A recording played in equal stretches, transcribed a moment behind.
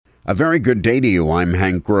A very good day to you. I'm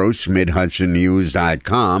Hank Gross,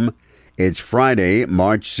 MidHudsonNews.com. It's Friday,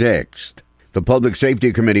 March 6th. The Public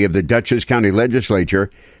Safety Committee of the Dutchess County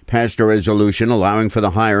Legislature passed a resolution allowing for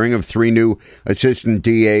the hiring of 3 new assistant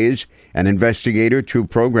DAs, an investigator, 2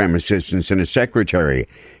 program assistants, and a secretary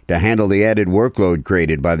to handle the added workload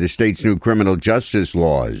created by the state's new criminal justice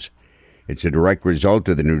laws. It's a direct result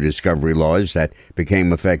of the new discovery laws that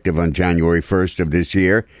became effective on January 1st of this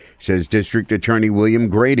year, says District Attorney William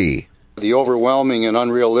Grady. The overwhelming and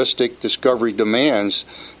unrealistic discovery demands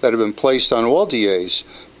that have been placed on all DAs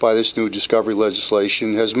by this new discovery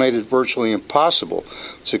legislation has made it virtually impossible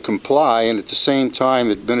to comply and at the same time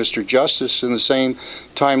administer justice in the same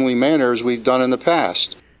timely manner as we've done in the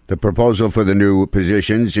past. The proposal for the new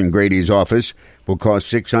positions in Grady's office will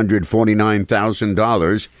cost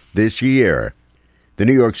 $649,000 this year. The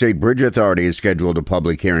New York State Bridge Authority has scheduled a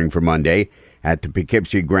public hearing for Monday at the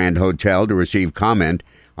Poughkeepsie Grand Hotel to receive comment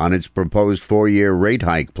on its proposed 4-year rate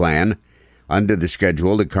hike plan. Under the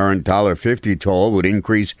schedule, the current $1.50 toll would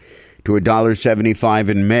increase to $1.75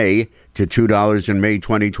 in May, to $2 in May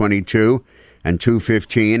 2022, and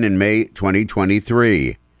 $2.15 in May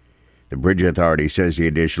 2023. The Bridge Authority says the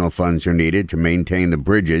additional funds are needed to maintain the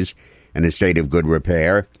bridges in a state of good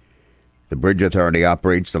repair. The Bridge Authority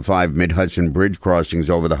operates the 5 Mid-Hudson bridge crossings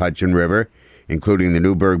over the Hudson River, including the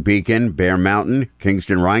Newburgh Beacon, Bear Mountain,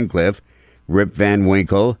 Kingston Rhinecliff, Rip Van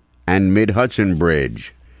Winkle, and Mid-Hudson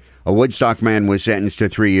Bridge. A Woodstock man was sentenced to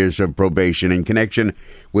 3 years of probation in connection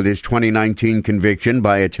with his 2019 conviction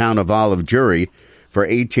by a Town of Olive jury for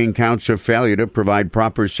 18 counts of failure to provide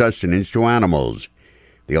proper sustenance to animals.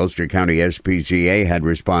 The Ulster County SPCA had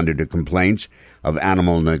responded to complaints of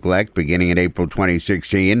animal neglect beginning in April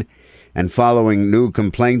 2016, and following new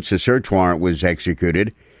complaints, a search warrant was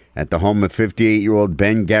executed at the home of 58-year-old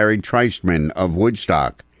Ben Gary Treisman of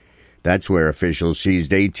Woodstock. That's where officials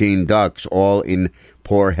seized 18 ducks, all in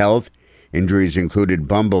poor health. Injuries included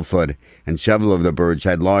bumblefoot, and several of the birds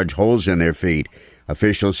had large holes in their feet.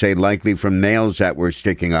 Officials say likely from nails that were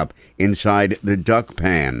sticking up inside the duck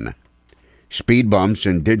pan. Speed bumps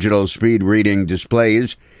and digital speed reading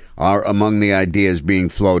displays are among the ideas being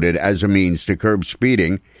floated as a means to curb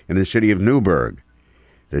speeding in the city of Newburgh.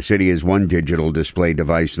 The city has 1 digital display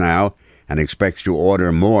device now and expects to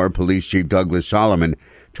order more, Police Chief Douglas Solomon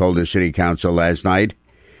told the City Council last night.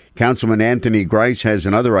 Councilman Anthony Grice has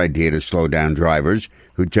another idea to slow down drivers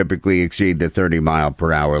who typically exceed the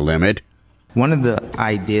 30-mile-per-hour limit. One of the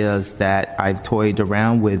ideas that I've toyed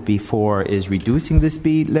around with before is reducing the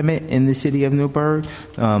speed limit in the city of Newburgh.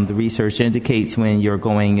 The research indicates when you're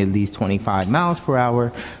going at least 25 miles per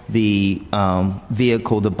hour, the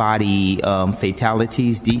vehicle-to-body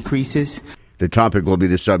fatalities decreases. The topic will be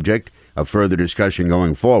the subject of further discussion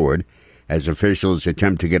going forward as officials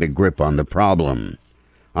attempt to get a grip on the problem.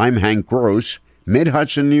 I'm Hank Gross,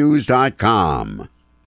 MidHudsonNews.com.